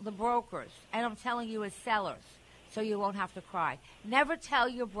tell the brokers, and I'm telling you as sellers, so you won't have to cry. Never tell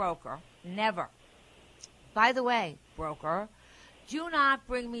your broker, never. By the way, broker, do not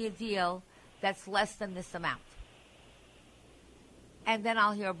bring me a deal that's less than this amount. And then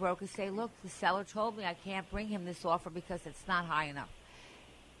I'll hear a broker say, look, the seller told me I can't bring him this offer because it's not high enough.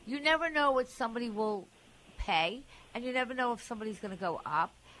 You never know what somebody will pay, and you never know if somebody's going to go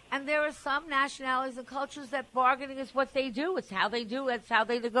up. And there are some nationalities and cultures that bargaining is what they do. It's how they do. It's how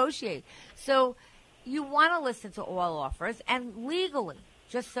they negotiate. So you want to listen to all offers. And legally,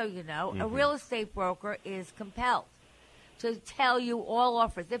 just so you know, a real estate broker is compelled to tell you all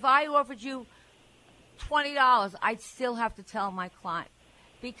offers. If I offered you $20, I'd still have to tell my client,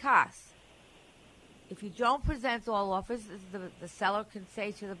 because if you don't present all offers, the seller can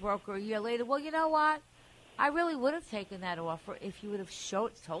say to the broker a year later, well, you know what? I really would have taken that offer if you would have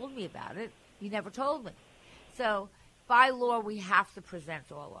told me about it. You never told me. So by law, we have to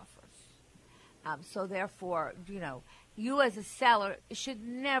present all offers. So therefore, you as a seller should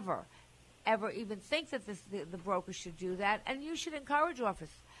never ever even think that the broker should do that, and you should encourage offers,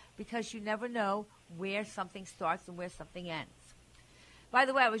 because you never know where something starts and where something ends. By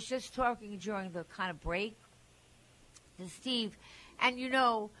the way, I was just talking during the kind of break to Steve, and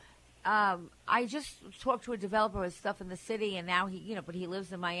I just talked to a developer with stuff in the city, and now but he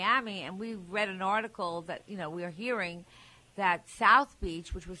lives in Miami, and we read an article that we are hearing that South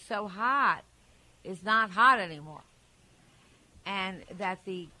Beach, which was so hot, is not hot anymore, and that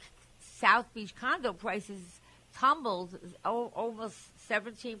the South Beach condo prices tumbled almost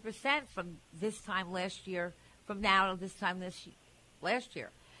 17% from this time last year, from now to this time last year.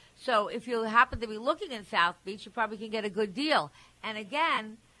 So if you happen to be looking in South Beach, you probably can get a good deal. And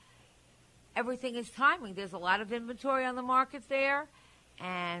again, everything is timing. There's a lot of inventory on the market there,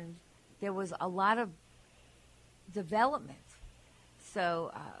 and there was a lot of development.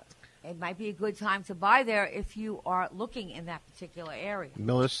 So it might be a good time to buy there if you are looking in that particular area.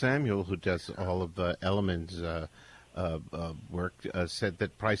 Miller Samuel, who does all of Elliman's work, said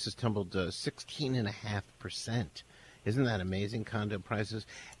that prices tumbled 16.5%. Isn't that amazing, condo prices?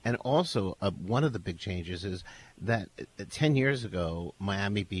 And also, one of the big changes is that 10 years ago,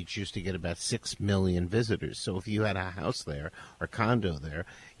 Miami Beach used to get about 6 million visitors. So if you had a house there or condo there,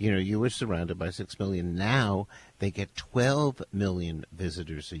 you were surrounded by 6 million. Now they get 12 million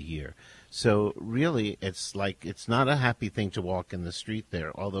visitors a year. So really, it's not a happy thing to walk in the street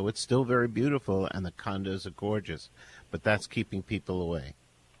there, although it's still very beautiful and the condos are gorgeous. But that's keeping people away.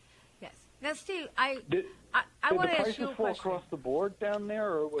 Yes. Now, Steve, I Did want the to ask you a prices fall question. across the board down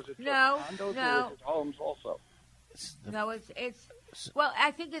there, or was it just condos, or was it homes also? No, it's well,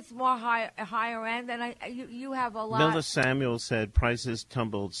 I think it's more higher end, and you have a lot. Miller Samuel said prices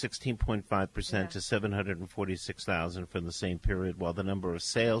tumbled 16.5% to 746,000 for the same period, while the number of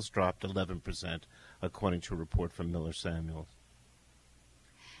sales dropped 11%, according to a report from Miller Samuel.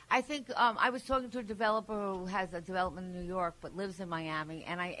 I think I was talking to a developer who has a development in New York but lives in Miami,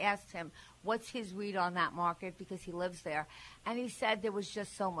 and I asked him what's his read on that market because he lives there. And he said there was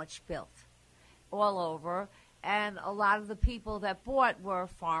just so much built all over, and a lot of the people that bought were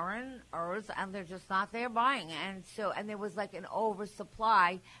foreigners, and they're just not there buying. And there was like an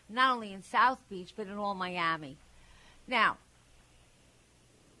oversupply, not only in South Beach, but in all Miami. Now,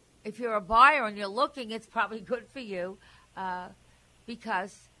 if you're a buyer and you're looking, it's probably good for you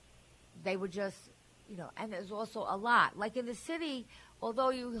because they were just, and there's also a lot. Like in the city, although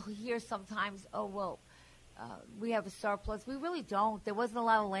you hear sometimes, we have a surplus, we really don't. There wasn't a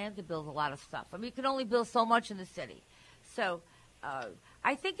lot of land to build a lot of stuff. I mean, you can only build so much in the city. So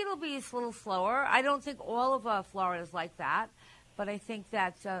I think it'll be a little slower. I don't think all of Florida is like that. But I think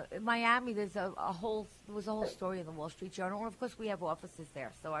that in Miami, there was a whole story in the Wall Street Journal. And, of course, we have offices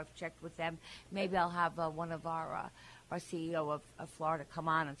there, so I've checked with them. Maybe I'll have one of our CEO of Florida come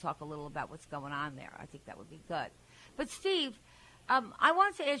on and talk a little about what's going on there. I think that would be good. But, Steve, I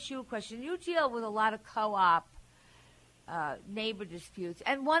wanted to ask you a question. You deal with a lot of co-op neighbor disputes.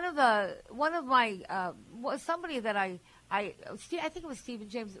 And one of my somebody that I think it was Stephen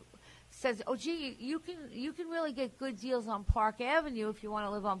James says, "Oh, gee, you can really get good deals on Park Avenue if you want to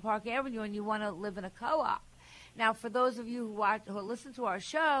live on Park Avenue and you want to live in a co-op." Now, for those of you who listen to our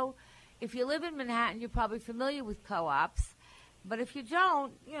show, if you live in Manhattan, you're probably familiar with co-ops. But if you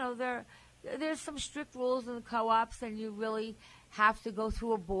don't, there's some strict rules in the co-ops, and you really have to go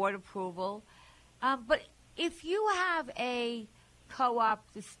through a board approval. But if you have a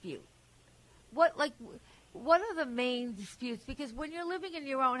co-op dispute, what are the main disputes? Because when you're living in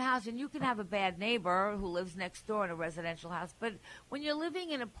your own house, and you can have a bad neighbor who lives next door in a residential house, but when you're living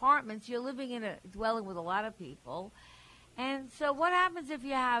in apartments, you're living in a dwelling with a lot of people. And so what happens if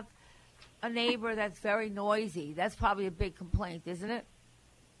you have a neighbor that's very noisy? That's probably a big complaint, isn't it?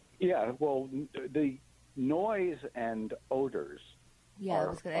 Yeah, well, the noise and odors. Yeah, I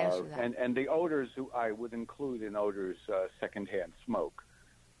was going to ask you that. And the odors, I would include in odors secondhand smoke.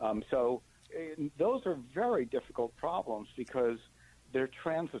 So those are very difficult problems because they're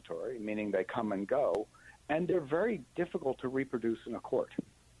transitory, meaning they come and go, and they're very difficult to reproduce in a court.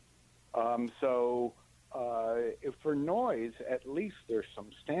 If for noise, at least there's some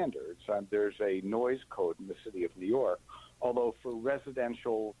standards. There's a noise code in the city of New York, although for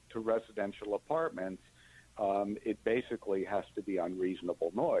residential to residential apartments, it basically has to be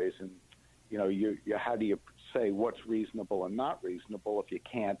unreasonable noise. And, how do you say what's reasonable and not reasonable if you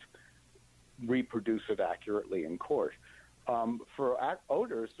can't reproduce it accurately in court? For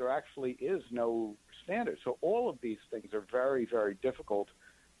odors, there actually is no standard. So all of these things are very, very difficult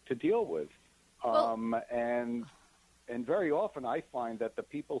to deal with. And very often I find that the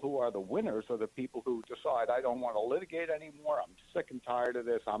people who are the winners are the people who decide, I don't want to litigate anymore, I'm sick and tired of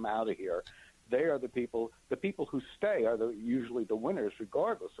this, I'm out of here. They are the people who stay are usually the winners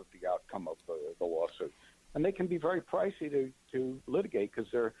regardless of the outcome of the lawsuit. And they can be very pricey to litigate because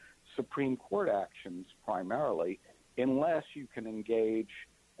they're Supreme Court actions primarily, unless you can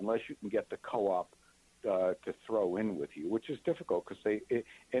get the co-op to throw in with you, which is difficult because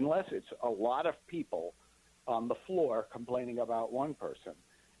unless it's a lot of people on the floor complaining about one person.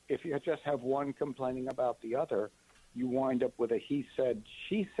 If you just have one complaining about the other, you wind up with a he said,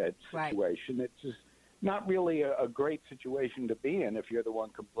 she said situation. Right. It's just not really a great situation to be in if you're the one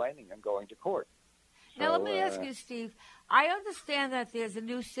complaining and going to court. Now, let me ask you, Steve. I understand that there's a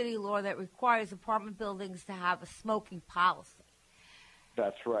new city law that requires apartment buildings to have a smoking policy.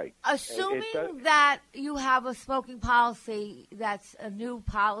 That's right. Assuming that you have a smoking policy, that's a new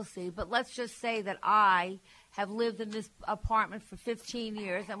policy, but let's just say that I have lived in this apartment for 15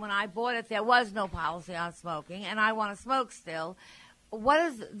 years, and when I bought it, there was no policy on smoking, and I want to smoke still. Where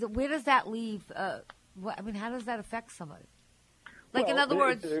does that leave? How does that affect somebody? In other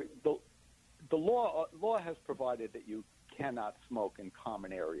words... The law has provided that you cannot smoke in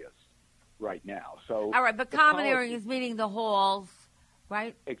common areas right now. So all right, but common areas meaning the halls,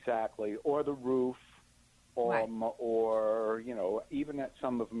 right? Exactly, or the roof, or even at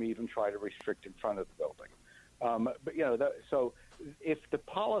some of them even try to restrict in front of the building. So if the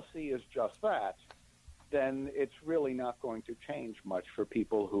policy is just that, then it's really not going to change much for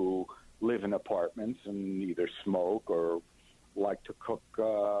people who live in apartments and either smoke or like to cook.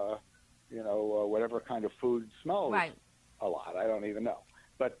 Whatever kind of food smells a lot. I don't even know.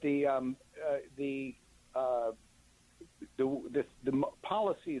 But the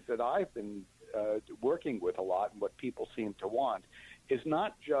policies that I've been working with a lot and what people seem to want is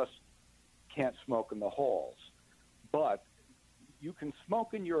not just can't smoke in the halls, but you can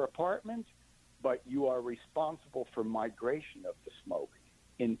smoke in your apartment, but you are responsible for migration of the smoke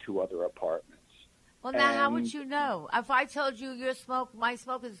into other apartments. Well, now, how would you know? If I told you my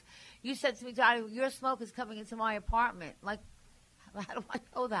smoke is, you said to me, Dottie, your smoke is coming into my apartment. Like, how do I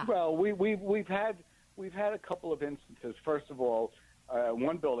know that? Well, we've had a couple of instances. First of all,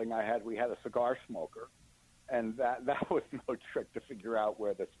 one building we had a cigar smoker, and that was no trick to figure out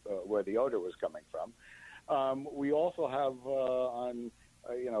where the odor was coming from. We also have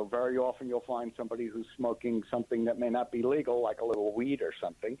very often you'll find somebody who's smoking something that may not be legal, like a little weed or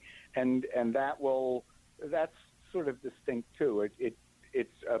something, and that's sort of distinct too.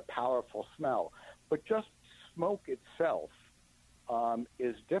 It's a powerful smell, but just smoke itself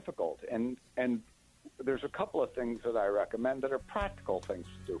is difficult, and there's a couple of things that I recommend that are practical things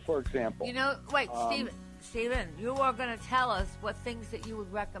to do. For example, Stephen, you are going to tell us what things that you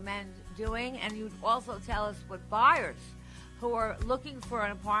would recommend doing, and you'd also tell us what buyers who are looking for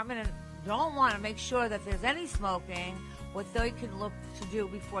an apartment and don't want to make sure that there's any smoking, what they can look to do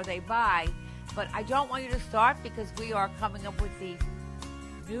before they buy. But I don't want you to start because we are coming up with the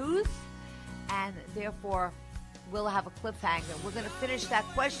news, and therefore we'll have a cliffhanger. We're going to finish that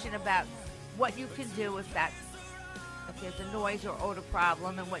question about what you can do if there's a noise or odor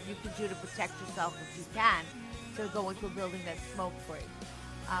problem, and what you can do to protect yourself if you can, to go into a building that's smoke-free.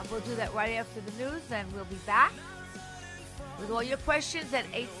 We'll do that right after the news, and we'll be back with all your questions at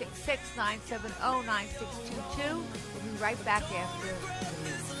 866-970-9622. We'll be right back after the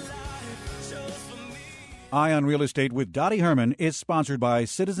news. Eye on Real Estate with Dottie Herman is sponsored by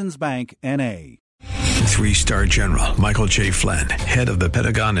Citizens Bank, N.A. 3-star General Michael J. Flynn, head of the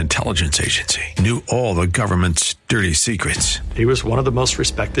Pentagon Intelligence Agency, knew all the government's dirty secrets. He was one of the most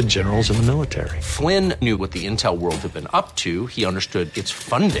respected generals in the military. Flynn knew what the intel world had been up to. He understood its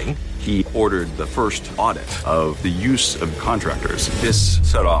funding. He ordered the first audit of the use of contractors. This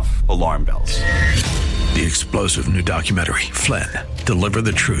set off alarm bells. The explosive new documentary, Flynn, Deliver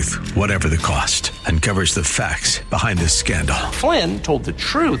the Truth, Whatever the Cost, uncovers the facts behind this scandal. Flynn told the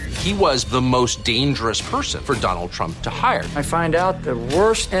truth. He was the most dangerous person for Donald Trump to hire. I find out the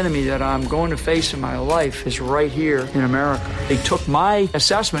worst enemy that I'm going to face in my life is right here in America. They took my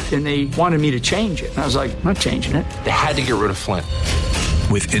assessment and they wanted me to change it. And I was like, I'm not changing it. They had to get rid of Flynn.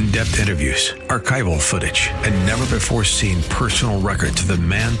 With in-depth interviews, archival footage, and never-before-seen personal records of the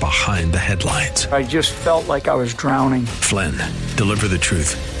man behind the headlines. I just felt like I was drowning. Flynn, Deliver the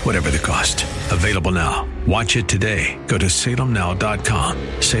Truth, Whatever the Cost. Available now. Watch it today. Go to salemnow.com.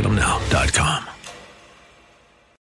 salemnow.com.